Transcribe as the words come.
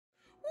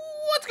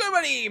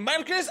everybody, my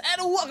name is Chris,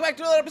 and welcome back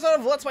to another episode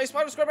of Let's Play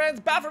Spider-Square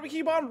Battle for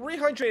Bikini on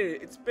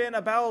Rehydrated. It's been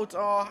about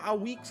a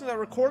week since I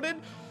recorded,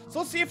 so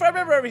let's see if I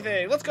remember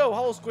everything. Let's go.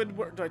 Hello, Squid.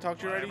 Do I talk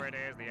to you already? Whatever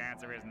it is, the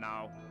answer is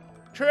no.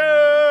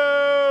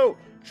 True!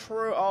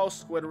 True. Oh,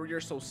 Squidward,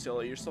 you're so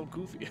silly. You're so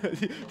goofy.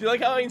 Do you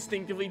like how I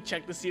instinctively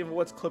check to see if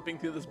what's clipping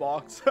through this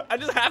box? I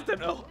just have to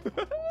know.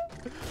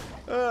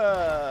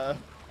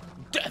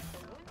 Death!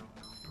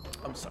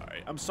 I'm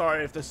sorry. I'm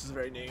sorry if this is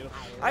very negative.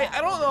 I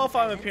don't know if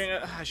I'm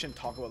appearing. I shouldn't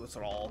talk about this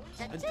at all.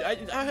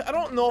 I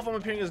don't know if I'm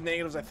appearing as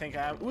negative as I think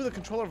I am. Ooh, the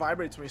controller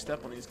vibrates when you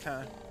step on it. He's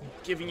kind of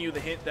giving you the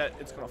hint that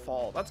it's gonna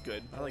fall. That's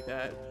good. I like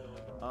that.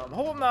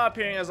 Hope I'm not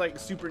appearing as like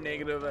super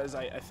negative as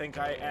I think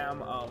I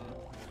am.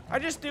 I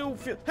just do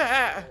feel.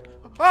 I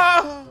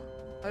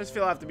just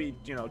feel I have to be,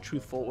 you know,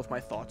 truthful with my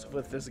thoughts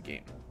with this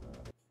game.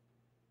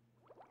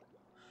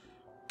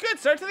 Good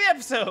start to the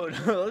episode.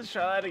 Let's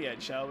try that again,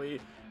 shall we?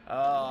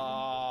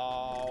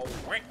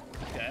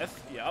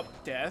 Death, yep,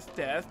 death,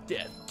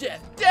 yay!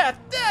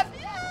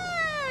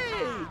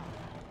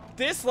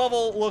 This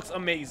level looks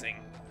amazing.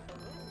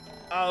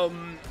 I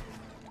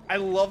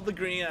love the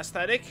green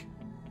aesthetic.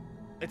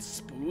 It's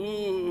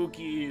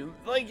spooky.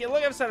 Like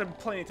I've said it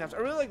plenty of times, I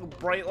really like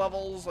bright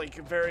levels, like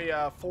very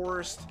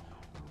forest,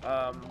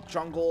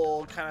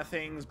 jungle kind of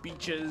things,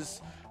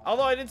 beaches.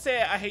 Although I did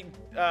say I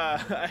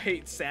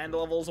hate sand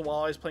levels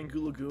while I was playing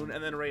Goo Lagoon,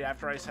 and then right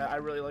after I said I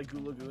really like Goo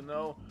Lagoon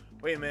though.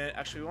 Wait a minute,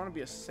 actually we want to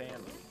be a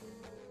sand.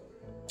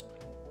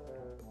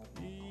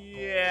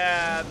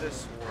 Yeah,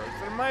 this works.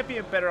 There might be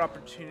a better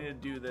opportunity to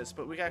do this,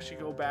 but we can actually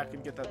go back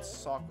and get that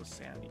sock with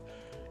Sandy.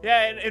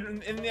 Yeah,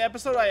 in the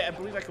episode I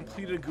believe I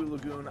completed Goo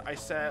Lagoon. I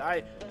said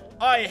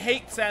I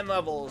hate sand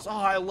levels. Oh,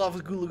 I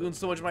love Goo Lagoon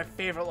so much, my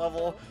favorite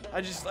level.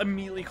 I just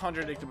immediately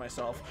contradicted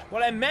myself.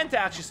 What I meant to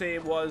actually say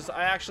was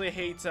I actually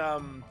hate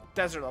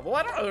desert level.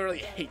 I don't really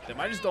hate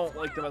them. I just don't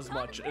like them as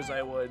much as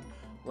I would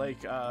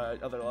like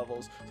other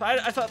levels. So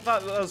I thought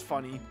that was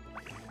funny.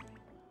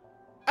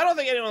 I don't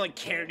think anyone like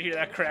cared to hear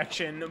that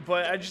correction,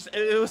 but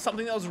it was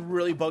something that was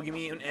really bugging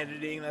me in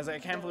editing, and I was like, I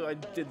can't believe I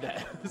did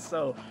that.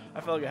 So I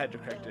felt like I had to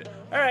correct it.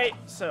 All right,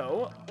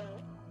 so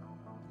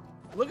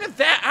look at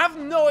that. I have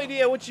no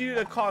idea what you do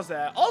to cause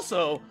that.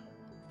 Also,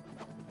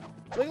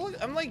 like, look,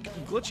 I'm like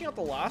glitching out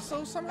the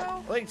lasso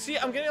somehow. Like, see,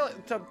 I'm getting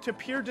like, to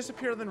appear,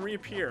 disappear, then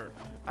reappear.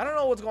 I don't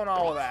know what's going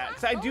on with that,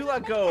 because I do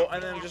let go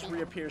and then it just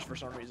reappears for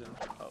some reason.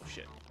 Oh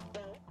shit!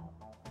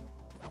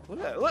 Look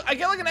at that. Look, I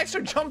get like an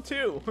extra jump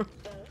too.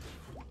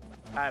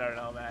 I don't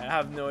know, man. I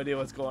have no idea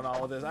what's going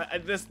on with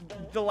this.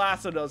 The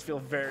lasso does feel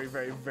very,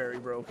 very, very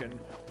broken.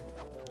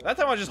 That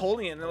time I was just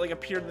holding it and it like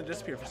appeared and then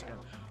disappeared for a second.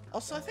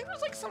 Also, I think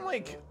there's like some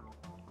like,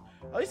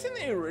 at least in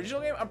the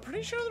original game, I'm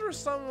pretty sure there was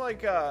some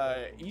like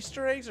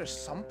Easter eggs or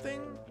something.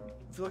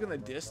 If you look in the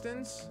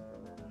distance,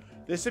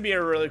 this would be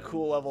a really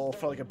cool level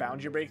for like a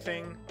boundary break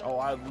thing. Oh,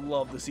 I'd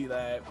love to see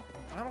that.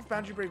 I don't know if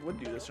boundary break would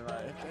do this or not.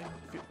 I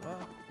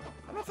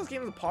don't know if this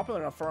game is popular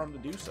enough for them to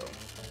do so. All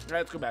right,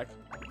 let's go back.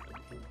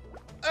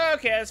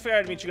 Okay, I just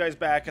figured I'd meet you guys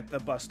back at the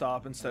bus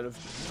stop instead of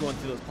going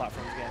through those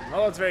platforms again.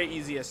 Oh, it's very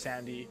easy as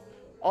Sandy.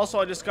 Also,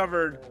 I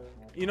discovered,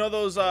 you know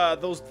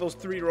those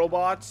three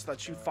robots that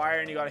shoot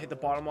fire and you gotta hit the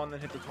bottom one, then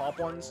hit the top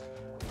ones.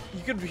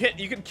 You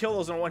could kill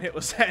those in one hit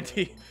with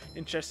Sandy.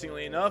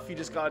 Interestingly enough, you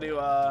just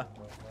gotta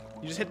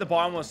you just hit the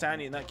bottom with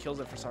Sandy and that kills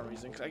it for some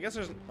reason. Cause I guess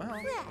there's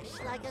I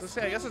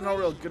guess there's no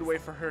real good way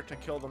for her to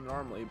kill them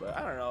normally, but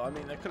I don't know. I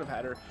mean, I could have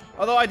had her.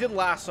 Although I did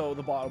lasso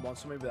the bottom one,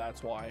 so maybe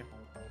that's why.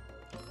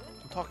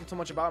 Talking so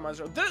much about him.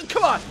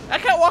 Come on! I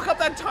can't walk up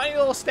that tiny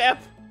little step.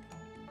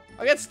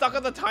 I get stuck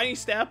on the tiny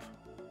step.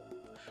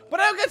 But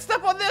I don't get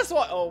stuck on this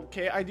one. Oh,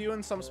 okay, I do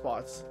in some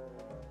spots.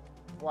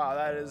 Wow,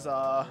 that is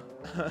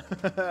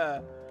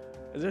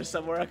is there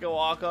somewhere I can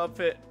walk up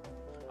it?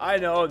 I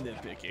know I'm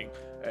nitpicking.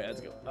 Alright,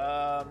 let's go.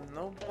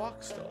 No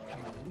box still.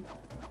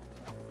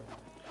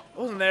 It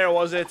wasn't there,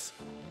 was it?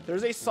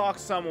 There's a sock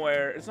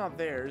somewhere. It's not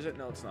there, is it?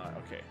 No, it's not.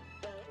 Okay.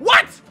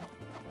 What?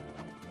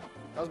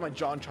 That was my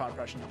John Tron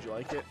impression. Did you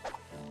like it?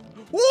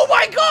 Oh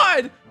my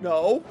god!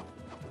 No.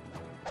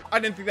 I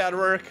didn't think that'd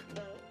work.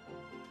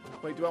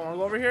 Wait, do I want to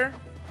go over here?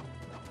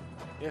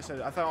 Yes,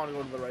 I thought I wanted to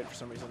go to the right for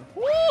some reason.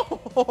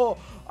 Whoa!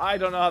 I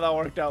don't know how that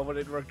worked out, but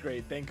it worked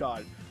great. Thank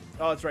God.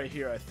 Oh, it's right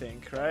here, I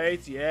think.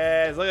 Right?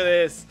 Yes. Look at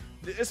this.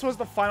 This was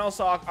the final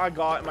sock I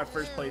got in my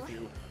first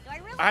playthrough.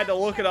 I had to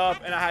look it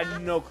up, and I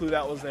had no clue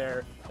that was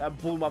there. That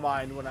blew my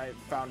mind when I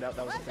found out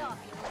that was a thing.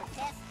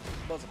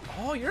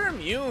 Oh, you're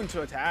immune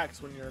to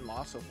attacks when you're in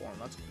lasso form.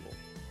 That's cool.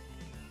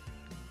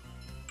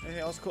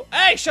 Anything else cool?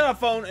 Hey, shut up,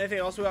 phone. Anything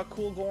else we got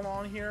cool going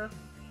on here?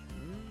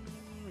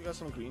 We got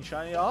some green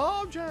shiny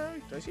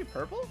object. Did I see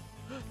purple?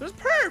 There's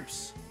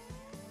perps.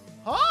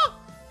 Huh?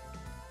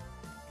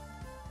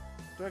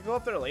 Do I go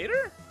up there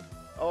later?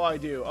 Oh, I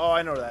do. Oh,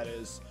 I know where that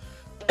is.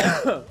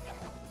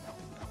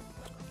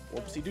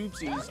 Whoopsie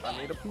doopsies. I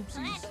made a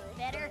poopsies.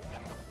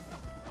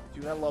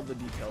 Dude, I love the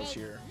details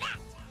here.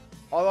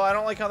 Although I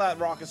don't like how that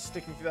rock is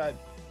sticking through that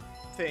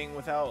thing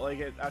without like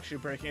it actually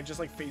breaking. It just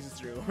like phases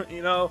through.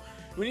 You know,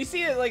 when you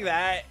see it like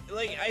that,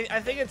 like I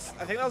think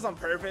that was on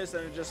purpose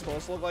and it's just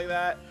supposed to look like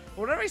that.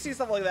 But whenever I see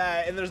stuff like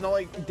that and there's no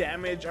like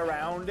damage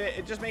around it,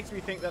 it just makes me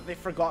think that they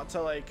forgot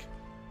to like,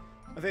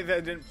 I think they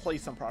didn't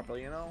place them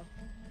properly, you know?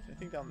 I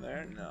think down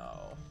there,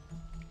 no.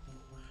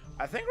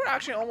 I think we're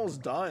actually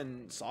almost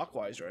done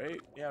sock-wise, right?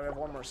 Yeah, we have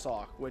one more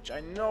sock, which I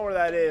know where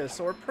that is,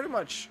 so we're pretty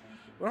much,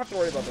 we don't have to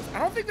worry about this. I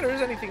don't think there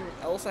is anything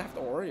else I have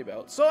to worry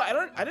about. So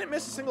I didn't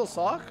miss a single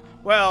sock.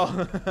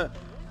 Well,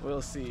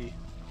 we'll see.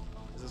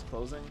 Is this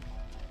closing?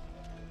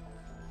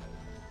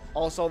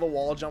 Also, the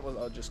wall jump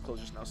was just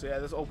closed just now. So yeah,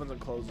 this opens and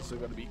closes, so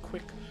we gotta be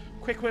quick,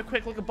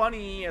 like a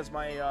bunny, as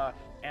my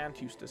aunt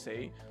used to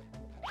say.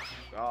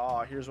 Oh,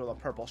 here's where the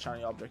purple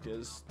shiny object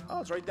is.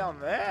 Oh, it's right down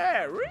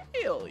there.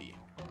 Really?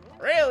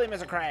 Really,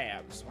 Mr.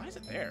 Krabs? Why is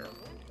it there?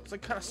 It's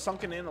like kind of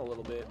sunken in a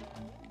little bit.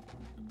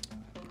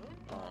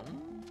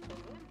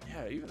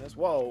 Yeah, even this.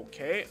 Whoa,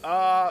 okay.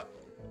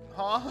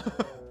 Huh?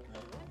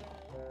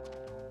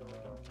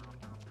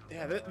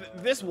 Yeah,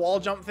 this wall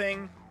jump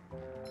thing,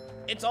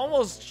 it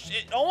almost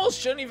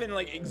shouldn't even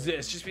like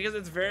exist, just because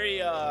it's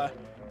very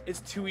it's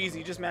too easy.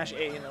 You just mash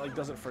A and it like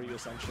does it for you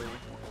essentially.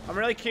 I'm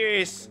really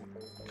curious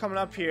coming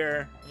up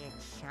here. It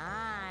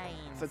shines.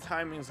 If the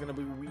timing is gonna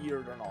be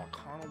weird or not.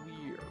 Kind of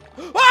weird.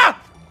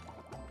 Ah!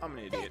 I'm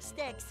an idiot.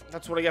 Sticks.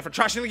 That's what I get for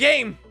trashing the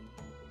game.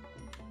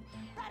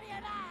 Ready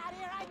or not,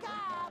 here I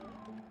come.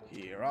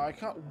 Here I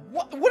come.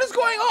 What is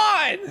going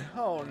on?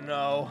 Oh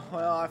no.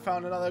 Well, I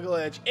found another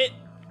glitch.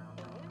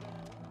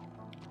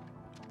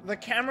 The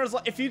camera's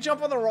like, if you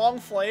jump on the wrong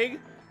flag,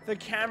 the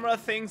camera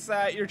thinks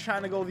that you're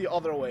trying to go the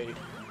other way.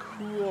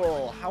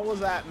 Cool. How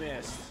was that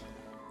missed?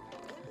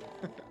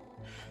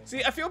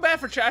 See, I feel bad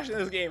for trashing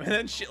this game, and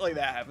then shit like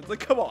that happens. Like,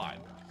 come on.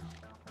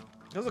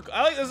 This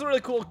is a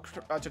really cool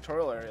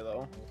tutorial area,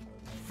 though.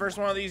 First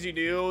one of these you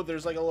do,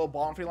 there's like a little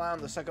bottom free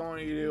land. The second one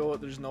you do,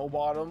 there's no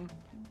bottom,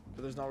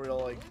 but there's no real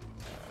like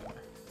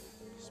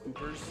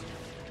spoopers.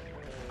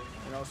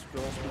 You know,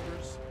 real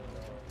spoopers.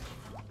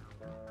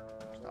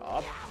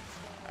 Stop.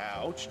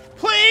 Ouch.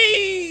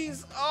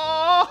 Please!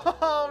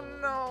 Oh,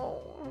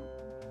 no.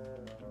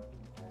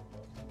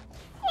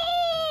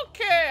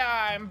 Okay,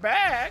 I'm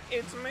back.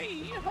 It's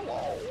me.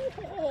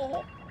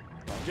 Hello.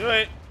 Don't do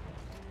it.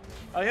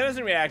 Oh, he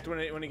doesn't react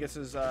when he gets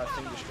his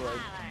thing destroyed.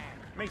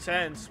 Makes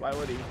sense. Why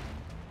would he?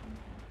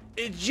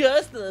 It's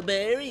just the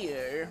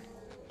barrier.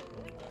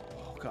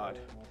 Oh, God.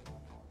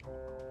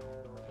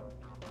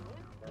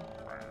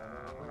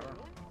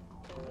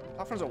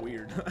 Platforms are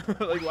weird.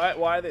 Like,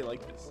 why are they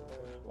like this?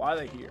 Why are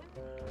they here?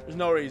 There's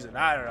no reason.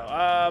 I don't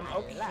know.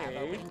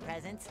 Okay.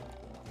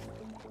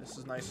 This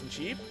is nice and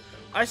cheap.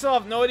 I still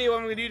have no idea what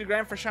I'm going to do to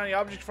grant for shiny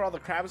object for all the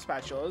crab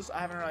spatulas. I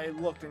haven't really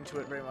looked into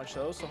it very much,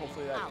 though, so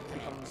hopefully that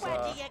becomes...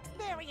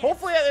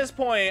 hopefully at this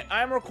point,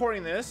 I'm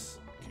recording this.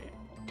 Okay.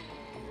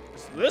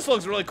 This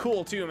looks really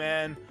cool, too,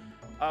 man.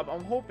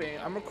 I'm hoping...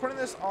 I'm recording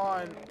this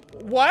on...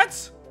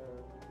 What?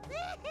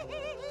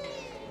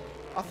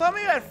 I thought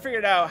maybe I'd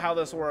figured out how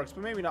this works,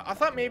 but maybe not. I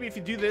thought maybe if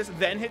you do this,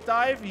 then hit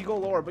dive, you go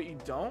lower, but you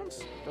don't?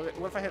 Okay,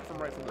 what if I hit from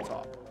right from the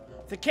top?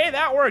 Okay,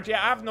 that worked.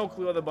 Yeah, I have no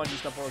clue how the bungee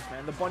stuff works,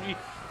 man. The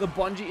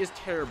bungee is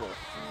terrible.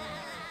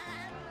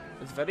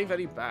 It's very,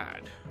 very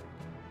bad.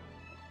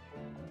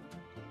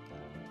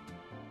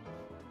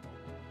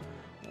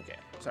 Okay,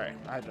 sorry.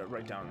 I had to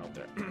write down a note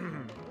there.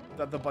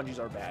 That the bungees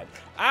are bad.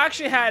 I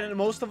actually had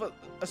most of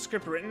a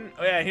script written.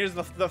 Oh yeah, here's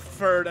the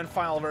third and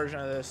final version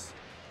of this.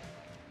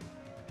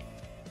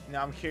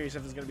 Now I'm curious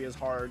if it's gonna be as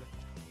hard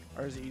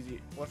or is it easy.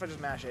 What if I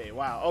just mash A?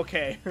 Wow,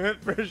 okay.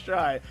 First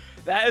try.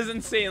 That is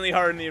insanely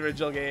hard in the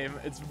original game.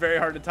 It's very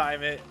hard to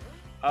time it.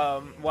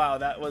 Wow,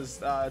 that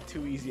was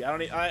too easy.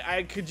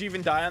 Could you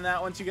even die on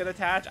that once you get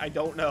attached? I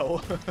don't know.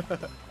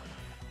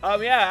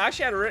 Yeah, I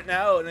actually had written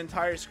out an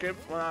entire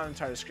script. Well, not an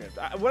entire script.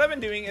 What I've been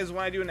doing is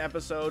when I do an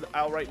episode,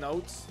 I'll write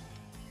notes.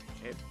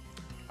 Okay.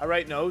 I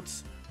write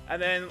notes. And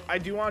then I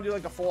do want to do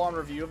like a full-on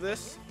review of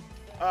this.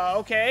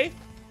 Okay.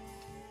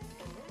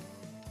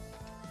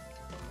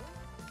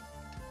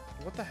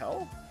 What the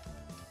hell?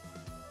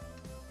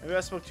 Maybe I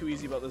spoke too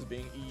easy about this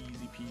being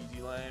easy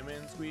peasy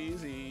lemon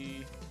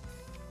squeezy.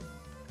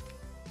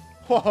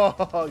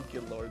 Oh,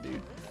 good lord,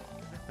 dude.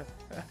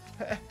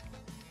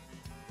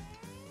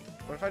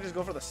 What if I just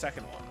go for the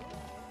second one?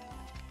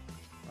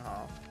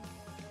 Oh.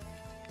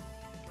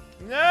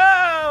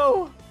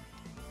 No!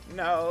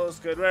 No,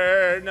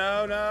 Squidward.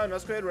 No,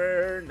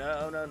 Squidward.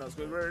 No,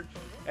 Squidward.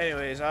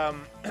 Anyways,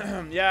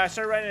 yeah, I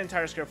started writing an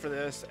entire script for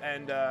this,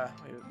 and,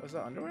 wait, was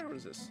that underwear? What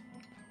is this?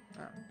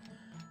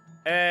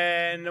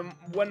 And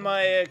when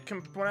I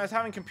was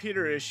having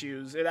computer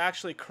issues, it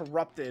actually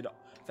corrupted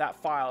that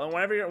file. And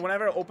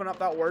whenever I open up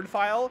that Word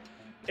file,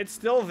 it's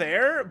still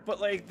there,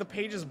 but like the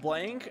page is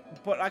blank.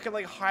 But I could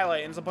like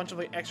highlight, and it's a bunch of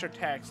like extra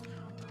text.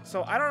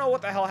 So I don't know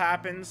what the hell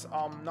happens.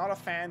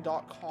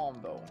 Notafan.com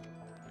though.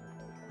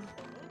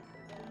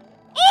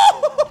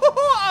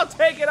 Oh! I'll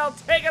take it. I'll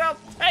take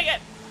it.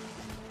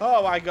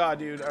 Oh my god,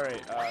 dude. All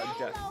right,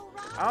 death.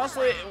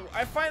 Honestly,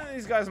 I find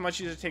these guys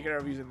much easier to take care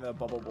of using the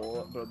bubble.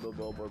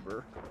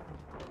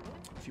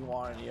 If you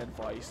want any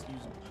advice,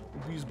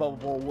 use Bubble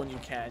Bowl when you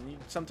can.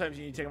 Sometimes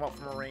you need to take them out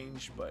from a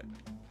range, but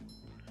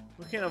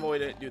we can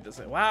avoid it. Do it this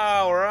way.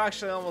 Wow, we're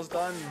actually almost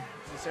done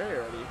this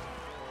area already.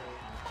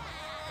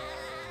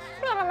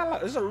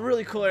 This is a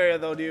really cool area,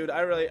 though, dude.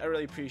 I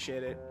really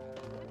appreciate it.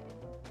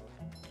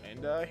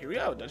 And here we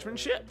go, Dutchman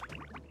ship.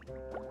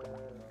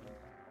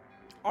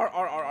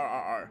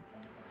 R.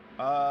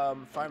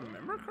 If I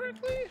remember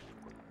correctly.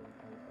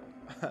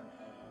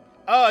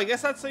 Oh, I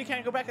guess that's so you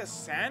can't go back as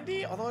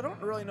Sandy? Although I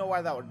don't really know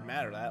why that would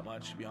matter that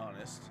much, to be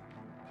honest.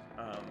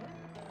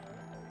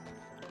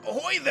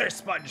 Ahoy there,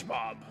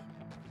 SpongeBob!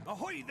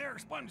 Ahoy there,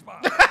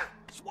 SpongeBob!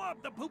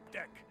 Swab the poop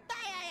deck!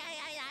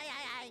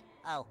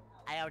 Oh,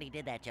 I already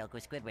did that joke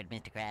with Squidward,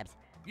 Mr. Krabs.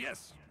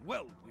 Yes,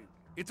 well,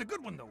 it's a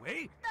good one though,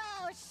 eh?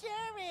 Oh,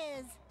 sure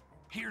is.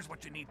 Here's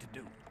what you need to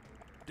do.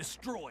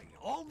 Destroy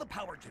all the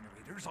power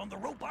generators on the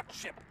robot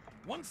ship.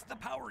 Once the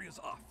power is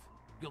off,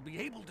 you'll be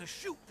able to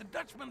shoot the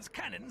Dutchman's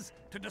cannons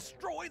to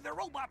destroy the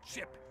robot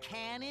ship.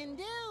 Cannon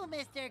do,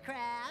 Mr.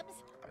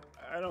 Krabs.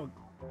 I don't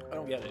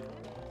get it.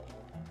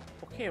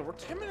 Okay, we're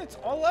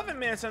 11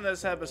 minutes in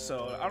this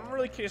episode. I'm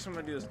really curious if I'm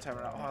gonna do this in 10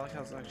 minutes. Oh, I like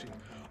how it's actually.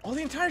 Oh,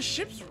 the entire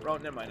ship's. Oh,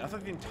 never mind. I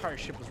thought the entire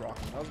ship was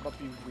rocking. That was about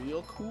to be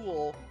real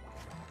cool.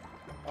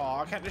 Oh,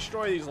 I can't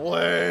destroy these.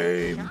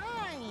 Lame.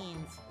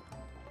 Shines.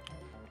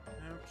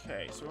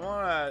 Okay, so we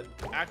want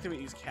to activate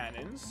these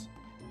cannons.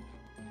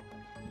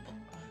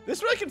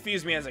 This really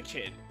confused me as a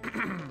kid.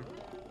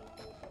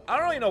 I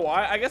don't really know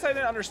why. I guess I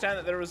didn't understand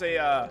that there was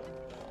a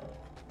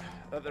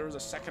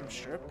second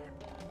strip.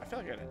 I feel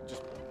like I didn't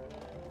just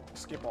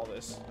skip all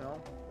this,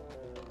 no?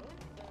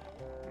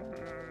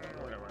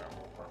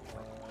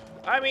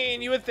 I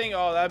mean, you would think,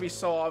 oh, that'd be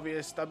so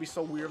obvious, that'd be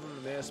so weird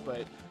from this,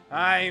 but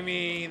I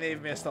mean, they've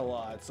missed a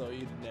lot, so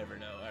you'd never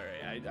know. All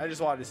right, I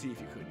just wanted to see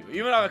if you could do it.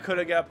 Even though I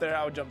couldn't get up there,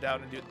 I would jump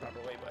down and do it the proper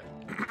way, but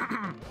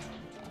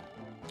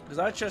because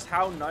that's just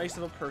how nice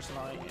of a person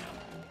I am.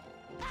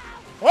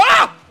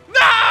 Ah!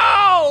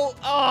 No!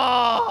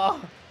 Oh!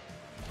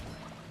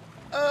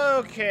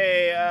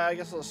 Okay, I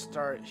guess I'll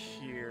start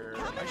here.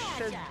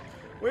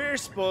 We're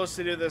supposed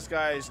to do this,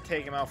 guys.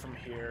 Take him out from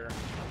here.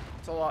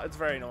 It's a lot. It's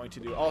very annoying to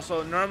do.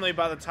 Also, normally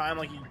by the time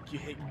like you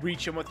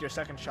reach him with your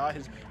second shot,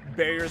 his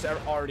barriers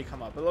have already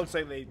come up. It looks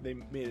like they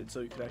made it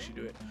so you could actually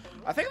do it.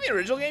 I think in the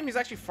original game he's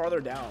actually farther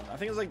down. I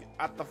think it's like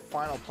at the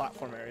final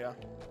platform area.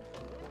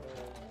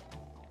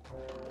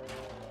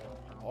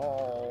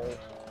 Oh.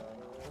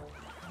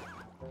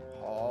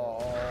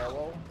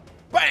 Oh.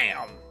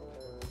 Bam!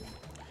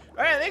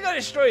 Alright, they gotta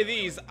destroy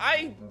these.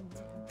 I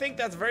think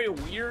that's very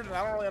weird and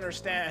I don't really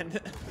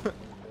understand.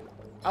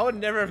 I would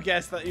never have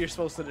guessed that you're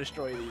supposed to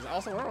destroy these.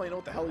 Also, I don't really know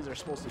what the hell these are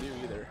supposed to do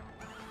either.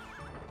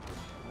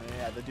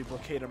 Yeah, the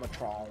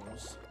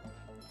duplicator-matrons.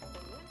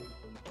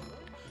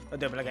 The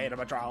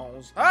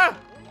duplicator-matrons. Ah!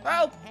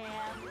 Help!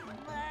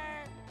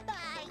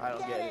 I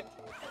don't get it.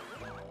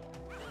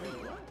 Wait,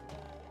 what?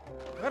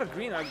 I got a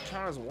green, I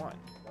count as one.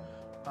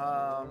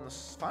 The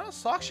final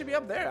sock should be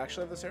up there,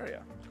 actually, of this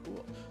area.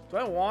 Cool. Do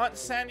I want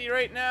Sandy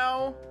right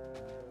now?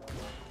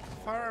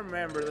 If I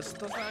remember, this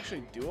doesn't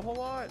actually do a whole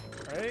lot,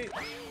 right?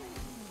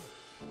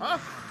 Huh?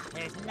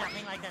 There's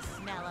nothing like the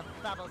smell of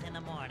bubbles in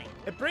the morning.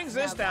 It brings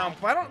this down,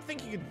 but I don't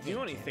think you could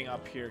do anything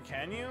up here,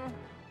 can you?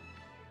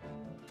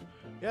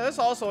 Yeah, this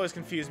also always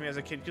confused me as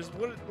a kid, because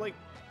what, like,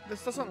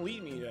 this doesn't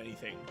lead me to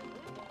anything.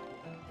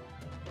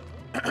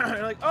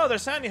 You're like, oh,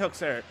 there's Sandy hooks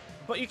there.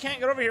 But you can't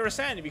get over here with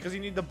Sandy because you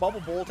need the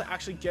bubble bowl to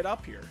actually get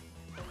up here.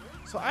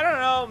 So I don't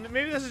know.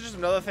 Maybe this is just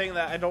another thing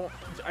that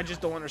I just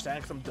don't understand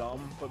because I'm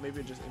dumb. But maybe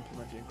I just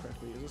implemented it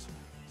incorrectly. Is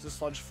this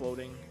sludge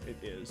floating? It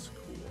is.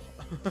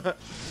 Cool.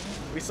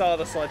 We saw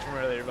the sludge from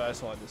earlier, but I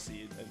just wanted to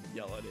see it and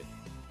yell at it.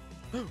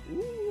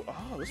 Ooh,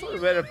 oh, this would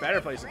have been a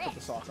better place to put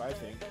the sock, I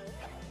think.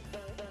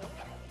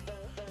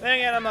 Then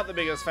again, I'm not the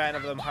biggest fan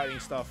of them hiding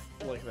stuff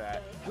like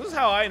that. This is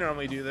how I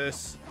normally do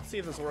this. Let's see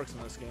if this works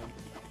in this game.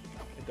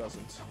 It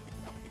doesn't.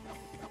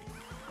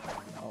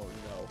 Oh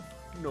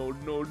no.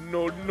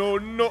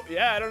 No.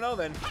 Yeah, I don't know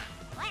then.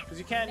 Because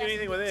you can't do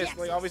anything with this.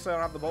 Like, obviously I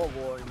don't have the bubble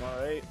bowl anymore,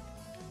 right?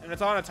 And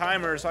it's on a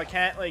timer, so I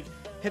can't, like,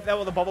 hit that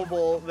with a bubble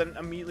bowl, then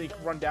immediately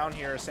run down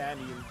here,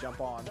 Sandy, and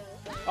jump on.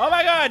 Oh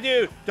my god,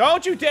 dude!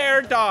 Don't you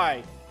dare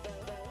die!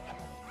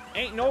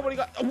 Ain't nobody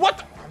got. What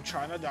the? I'm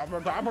trying to.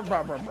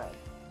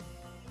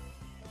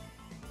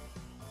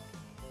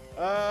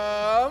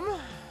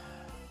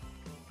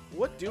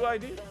 What do I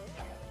do?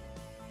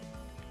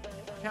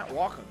 I can't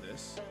walk on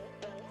this.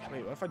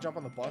 Wait, what if I jump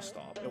on the bus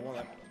stop? It won't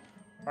let.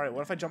 Alright,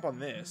 what if I jump on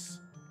this?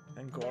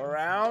 And go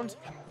around?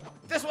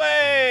 This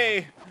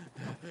way!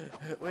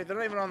 Wait, they're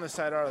not even on this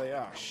side, are they?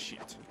 Oh,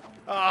 shit.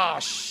 Oh,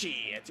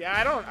 shit.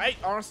 Yeah, I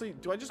honestly,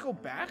 do I just go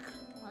back?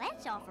 Well,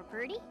 that's awful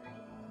pretty.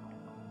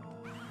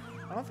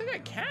 I don't think I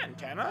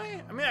can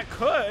I? I mean, I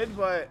could,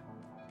 but...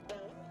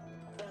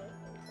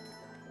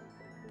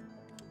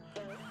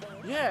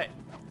 Yeah,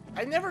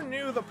 I never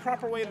knew the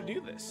proper way to do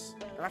this.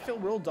 And I feel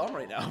real dumb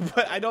right now,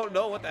 but I don't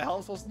know what the hell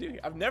I'm supposed to do here.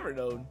 I've never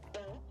known.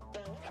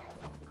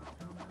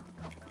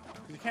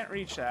 You can't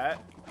reach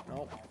that.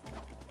 Nope.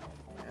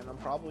 And I'm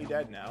probably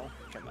dead now.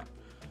 Okay,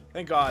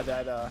 thank God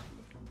that,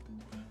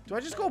 do I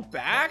just go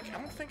back? I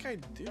don't think I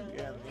do.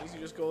 Yeah, these you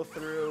just go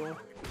through.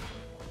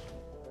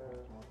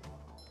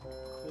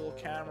 Cool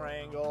camera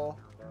angle.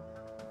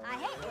 I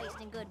hate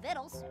wasting good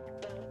victuals.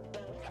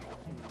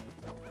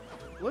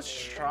 Let's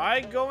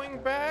try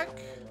going back.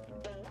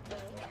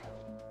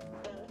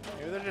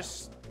 Maybe they're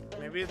just...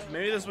 Maybe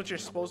this is what you're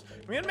supposed...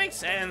 I mean, it makes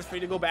sense for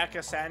you to go back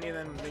as Sandy and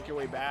then make your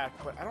way back,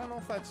 but I don't know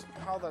if that's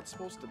how that's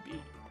supposed to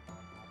be.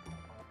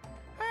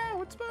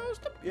 How it's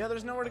supposed to be. Yeah,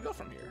 there's nowhere to go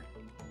from here.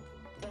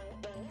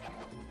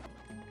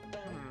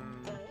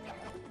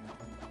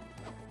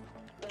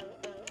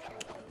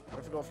 What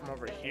if we go from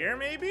over here,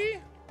 maybe?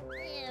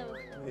 Ew.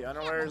 The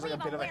underwear is like a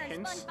bit of a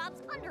hint.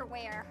 SpongeBob's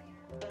underwear.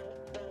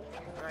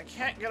 And I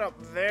can't get up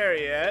there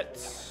yet.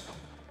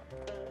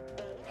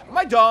 Am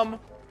I dumb?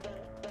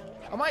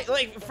 Am I,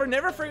 like, for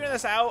never figuring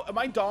this out, am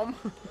I dumb?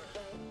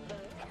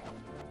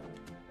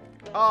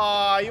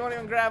 Aw, you won't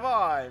even grab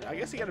on. I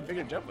guess he got a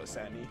bigger jump with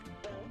Sandy.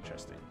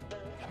 Interesting.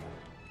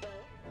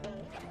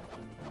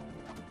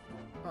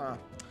 Huh.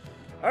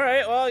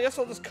 Alright, well, I guess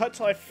I'll just cut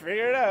till I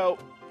figure it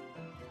out.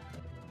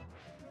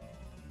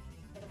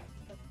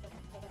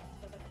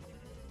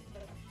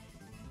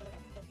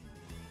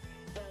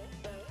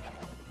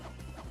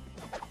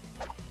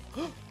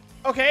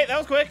 Okay, that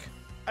was quick.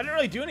 I didn't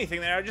really do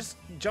anything there. I just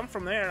jumped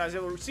from there and I was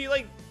able to see,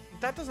 like,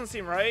 that doesn't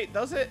seem right,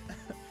 does it?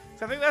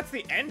 So I think that's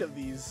the end of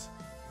these.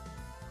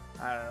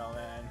 I don't know,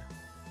 man.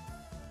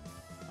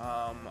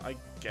 I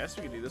guess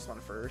we could do this one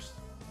first.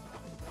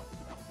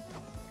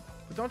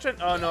 But don't try.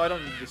 Oh no, I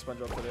don't need the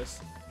SpongeBob for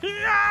this.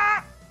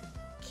 Kia!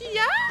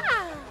 Kia!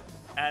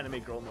 Anime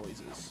girl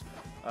noises.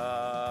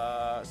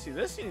 See,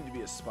 this you need to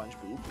be a sponge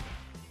boob.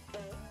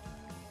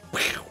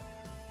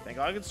 Thank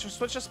God I could just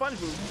switch to sponge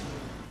boob.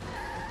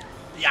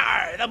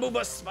 Yeah, the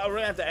booba spot. We're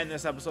gonna have to end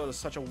this episode at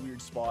such a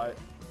weird spot.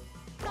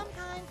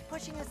 Sometimes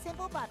pushing a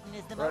simple button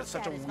is the We're at most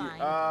such a weird.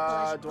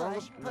 satisfying. Do I Push, want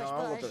push, to go? No,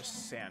 I'll go to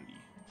Sandy.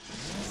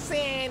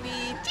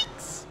 Sandy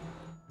cheeks.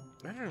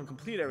 I didn't even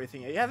complete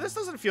everything yet. Yeah, this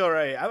doesn't feel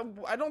right.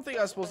 I don't think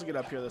I was supposed to get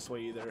up here this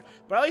way either.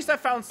 But at least I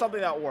found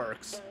something that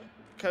works.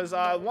 Because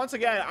once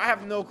again, I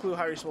have no clue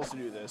how you're supposed to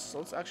do this. So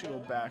let's actually go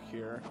back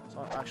here. So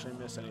I don't actually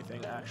miss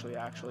anything.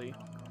 Actually.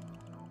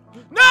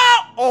 No!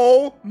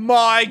 Oh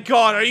my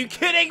God! Are you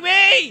kidding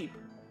me?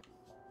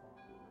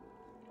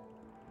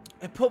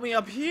 It put me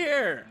up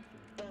here.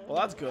 Well,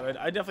 that's good.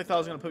 I definitely thought it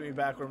was gonna put me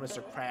back where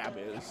Mr. Crab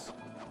is.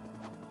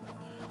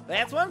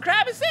 That's one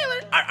crabby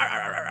sailor. Arr, arr,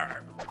 arr, arr,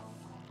 arr.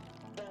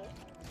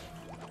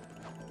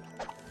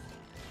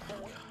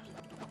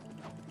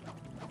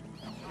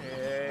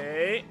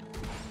 Okay.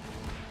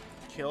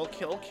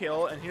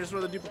 Kill. And here's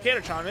where the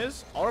duplicator-tron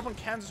is. All up on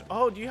cannons.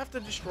 Oh, do you have to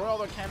destroy all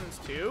their cannons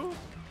too?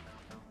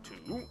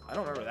 I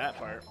don't remember that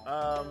part.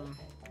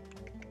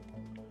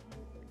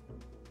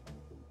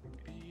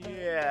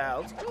 Yeah,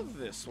 let's go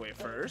this way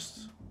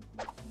first.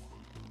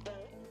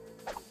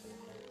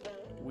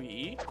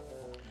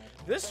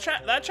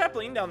 That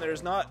trampoline down there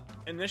is not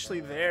initially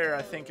there,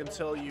 I think,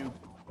 until you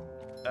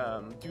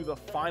do the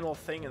final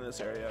thing in this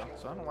area.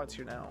 So I don't know why it's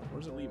here now.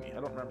 Where does it lead me? I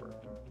don't remember.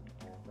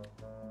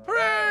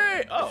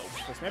 Hooray! Oh,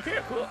 puts me up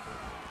here. Cool.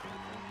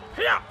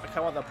 Yeah, I kind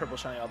of want that purple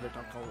shiny object.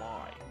 I'm gonna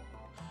lie,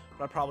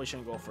 but I probably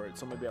shouldn't go for it.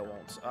 So maybe I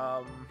won't.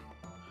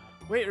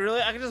 Wait,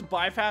 really? I can just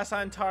bypass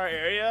that entire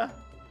area?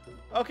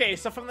 Okay,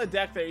 so from the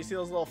deck there, you see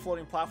those little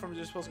floating platforms.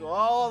 You're supposed to go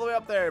all the way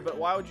up there, but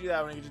why would you do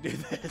that when you could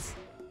just do this?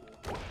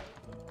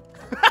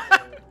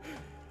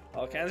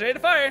 All cannons ready to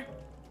fire.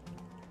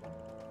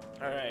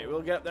 All right,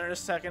 we'll get up there in a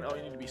second. Oh,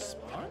 you need to be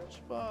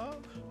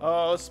SpongeBob.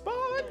 Oh,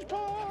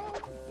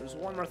 SpongeBob. There's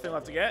one more thing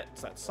left to get.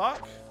 It's that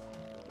sock.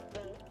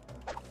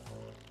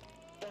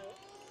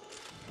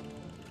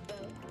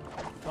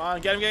 Come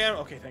on, get him.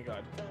 Okay, thank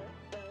God.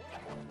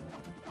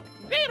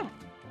 Get him.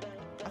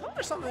 I thought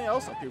there's something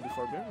else up here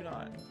before, but maybe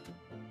not.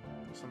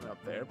 Something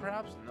up there,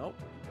 perhaps? Nope.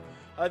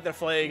 I like their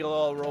flag, a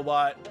little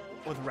robot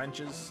with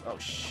wrenches. Oh,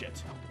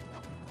 shit.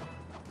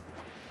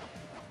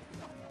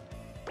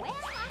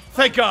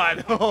 Thank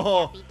God!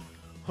 Oh,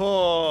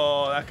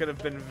 that could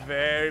have been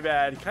very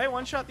bad. Can I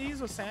one-shot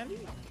these with Sandy?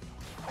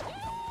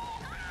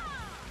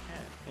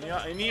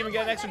 Yeah. And you even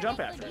get an extra jump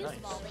after. Nice.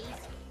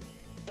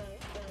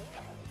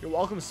 You're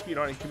welcome,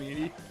 speedrunning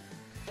community.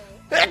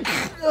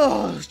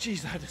 Oh,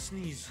 jeez, I had to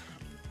sneeze.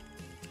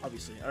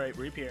 Obviously. All right,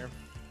 reap here.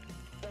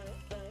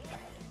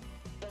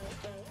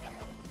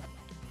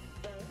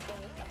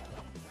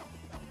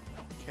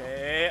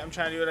 Okay, I'm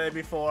trying to do what I did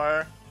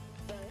before,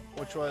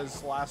 which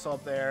was lasso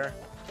up there.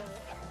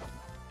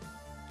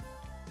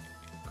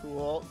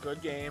 Cool.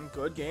 Good game.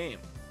 Good game.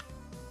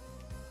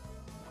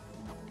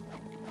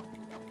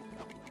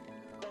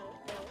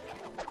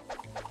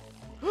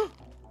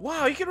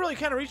 Wow, you can really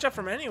kind of reach up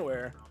from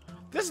anywhere.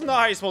 This is not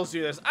how you're supposed to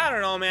do this. I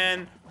don't know,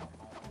 man.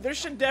 There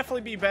should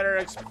definitely be better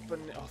oh,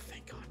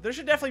 thank God. There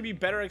should definitely be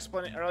better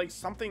explanation, or like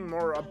something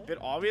more a bit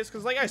obvious.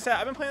 Because like I said,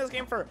 I've been playing this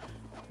game for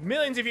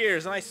millions of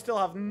years, and I still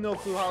have no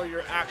clue how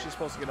you're actually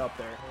supposed to get up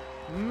there.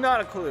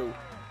 Not a clue.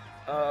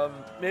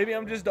 Maybe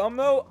I'm just dumb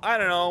though. I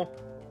don't know.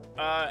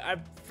 I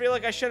feel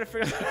like I should have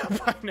figured that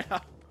out by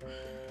now.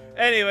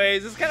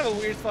 Anyways, it's kind of a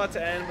weird spot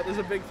to end, but there's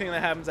a big thing that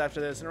happens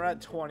after this, and we're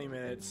at 20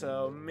 minutes,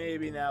 so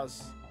maybe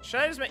now's... Should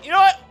I just make... You know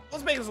what?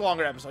 Let's make this a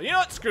longer episode. You know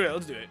what? Screw it.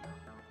 Let's do it.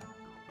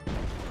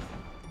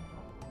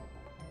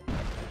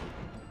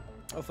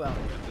 Hopefully I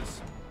don't get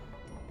this.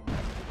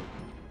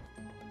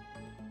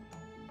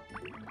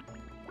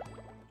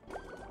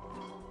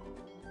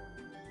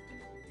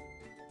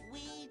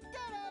 We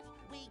did it!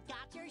 We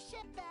got your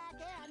ship back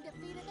and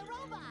defeated the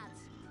robots!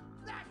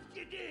 That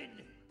you did!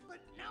 But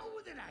now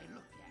that I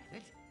look at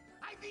it,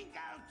 I think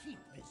I'll keep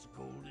this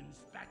golden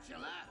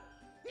spatula.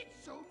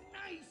 It's so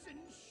nice and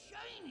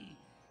shiny.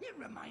 It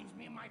reminds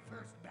me of my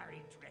first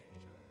buried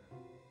treasure.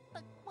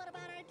 But what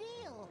about our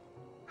deal?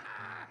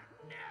 Ah,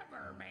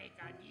 never make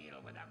a deal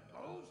with a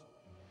ghost.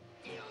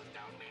 Deals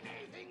don't mean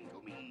anything to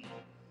me.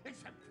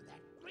 Except for that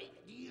great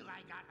deal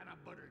I got on a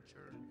butter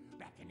churn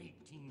back in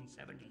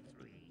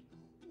 1873.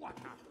 What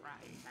a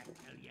prize, I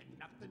tell you.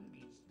 Nothing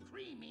beats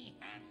creamy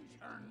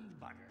hand-churned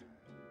butter.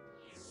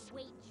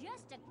 Wait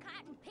just a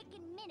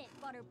cotton-picking minute,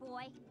 Butter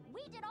Boy.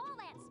 We did all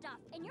that stuff,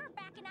 and you're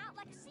backing out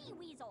like a sea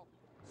weasel.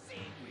 Sea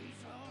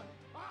weasel?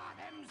 Ah,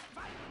 them's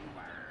fighting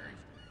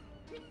words.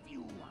 If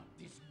you want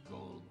this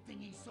gold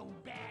thingy so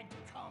bad,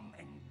 come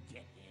and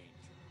get it.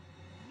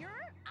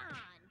 You're on.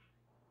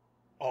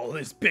 Oh,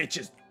 this bitch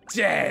is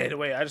dead.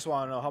 Wait, I just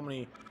want to know how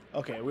many.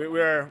 Okay, we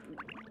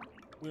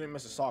didn't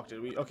miss a sock,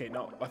 did we? Okay,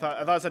 no. I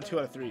thought it said 2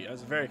 out of 3. I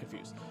was very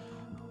confused.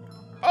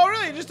 Oh,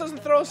 really? It just doesn't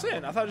throw us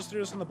in. I thought it just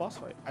threw us in the boss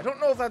fight. I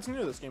don't know if that's new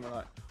to this game or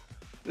not.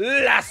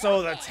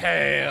 Lasso the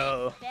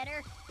tail.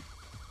 Better.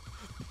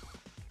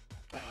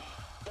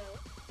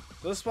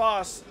 This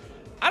boss,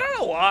 I don't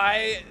know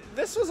why.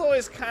 This was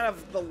always kind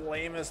of the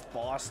lamest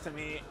boss to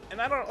me. And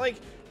I don't like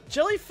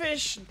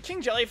Jellyfish. King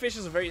Jellyfish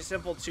is very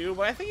simple too,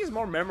 but I think he's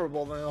more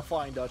memorable than the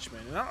Flying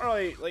Dutchman. And I don't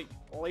really like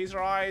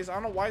laser eyes. I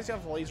don't know why does he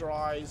have laser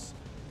eyes.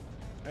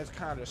 It's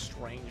kind of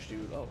strange,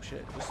 dude. Oh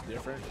shit, this is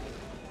different.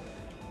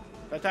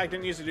 That attack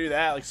didn't used to do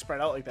that, like spread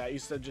out like that. It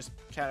used to just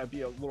kind of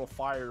be a little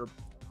fire,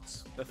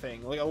 the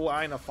thing, like a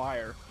line of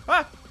fire.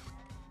 Ah!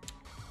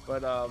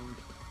 But what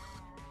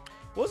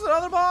was the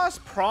other boss?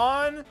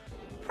 Prawn.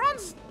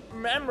 Prawn's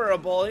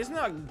memorable. He's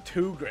not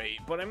too great,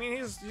 but I mean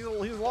he's a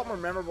lot more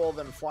memorable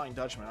than Flying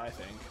Dutchman, I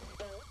think.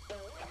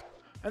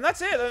 And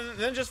that's it. And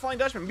then just Flying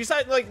Dutchman.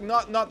 Besides, like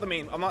not the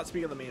main. I'm not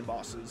speaking of the main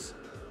bosses.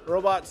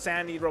 Robot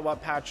Sandy,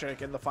 Robot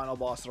Patrick, and the final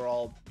boss are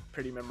all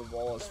pretty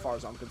memorable as far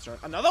as I'm concerned.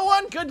 Another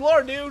one? Good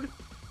lord, dude!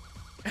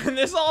 And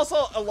this is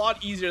also a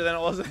lot easier than it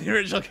was in the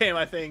original game,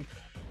 I think.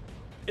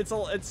 It's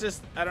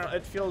just, I don't know,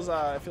 it feels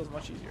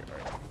much easier. All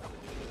right.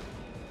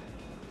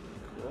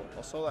 Cool.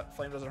 Also, that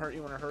flame doesn't hurt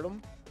you when I hurt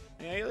him.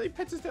 Yeah, he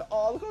pits his tail.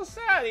 Oh, look how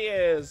sad he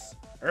is!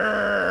 All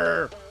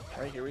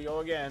right, here we go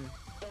again.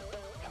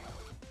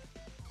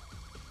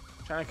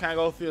 Trying to kind of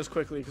go through this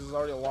quickly because it's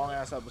already a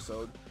long-ass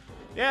episode.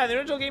 Yeah, in the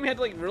original game he had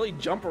to like really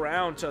jump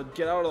around to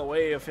get out of the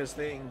way of his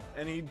thing,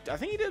 and I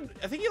think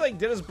he like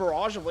did his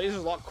barrage of lasers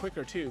a lot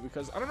quicker too,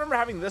 because I don't remember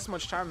having this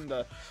much time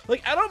to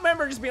like. I don't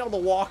remember just being able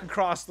to walk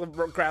across the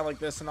ground like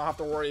this and not have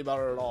to worry about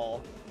it at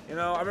all. You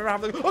know, I remember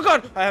having to, oh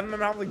god, I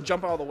remember having to like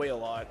jump out of the way a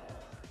lot.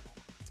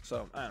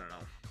 So I don't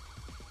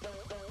know.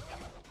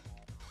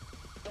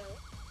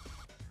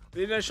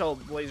 The initial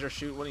laser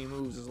shoot when he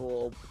moves is a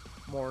little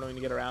more annoying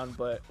to get around,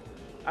 but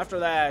after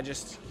that,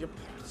 just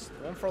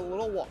going for a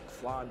little walk,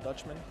 Flying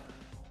Dutchman.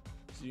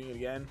 He's doing it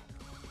again.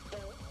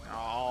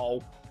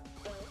 Oh.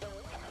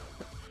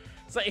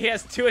 So he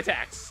has 2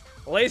 attacks.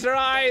 Laser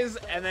eyes,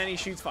 and then he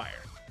shoots fire.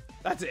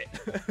 That's it.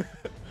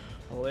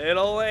 A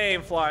little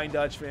lame, Flying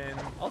Dutchman.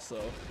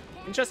 Also,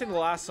 interesting the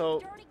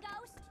lasso. Dirty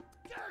ghost.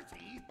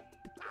 Dirty?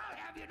 I'll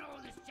have you know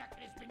this jacket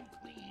has been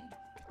cleaned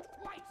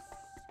twice.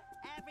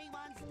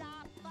 Everyone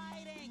stop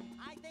fighting!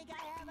 I think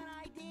I have an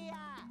idea!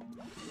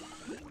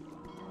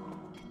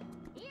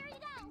 Here you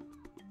go.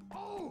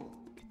 Oh,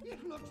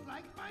 it looks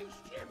like my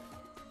ship.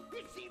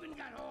 It's even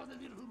got all the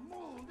little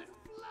mold that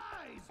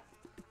flies.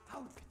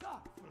 How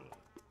thoughtful.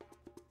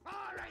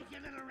 All right, you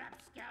little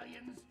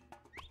rapscallions.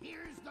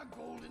 Here's the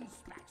golden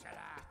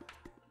spatula.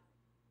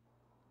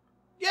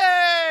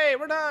 Yay!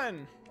 We're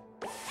done.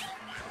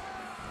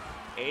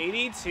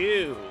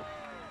 82.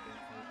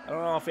 I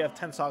don't know if we have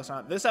 10 socks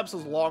on it. This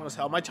episode's long as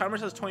hell. My timer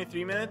says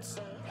 23 minutes,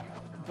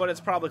 but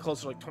it's probably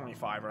closer to like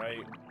 25,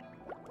 right?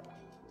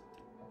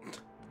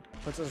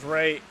 Puts us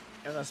right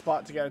in the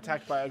spot to get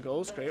attacked by a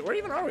ghost. Great. Where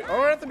even are we? Oh,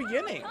 we're at the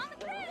beginning.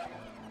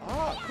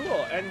 Oh,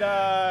 cool. And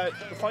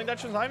the Flying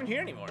Dutchman's not even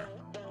here anymore.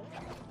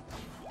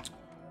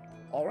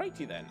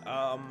 Alrighty then.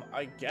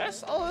 I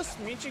guess I'll just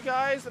meet you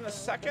guys in a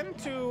second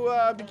to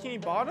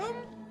Bikini Bottom.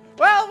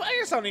 Well, I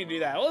guess I don't need to do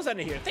that. We'll just end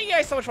it here. Thank you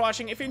guys so much for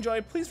watching. If you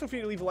enjoyed, please feel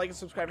free to leave a like and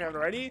subscribe if you haven't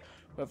already.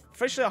 We've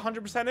officially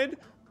 100%ed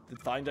the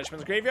Flying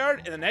Dutchman's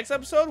Graveyard. In the next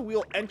episode,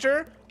 we'll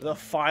enter the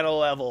final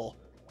level.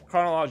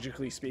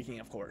 Chronologically speaking,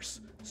 of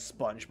course.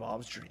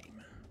 SpongeBob's Dream.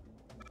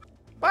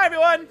 Bye,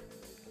 everyone!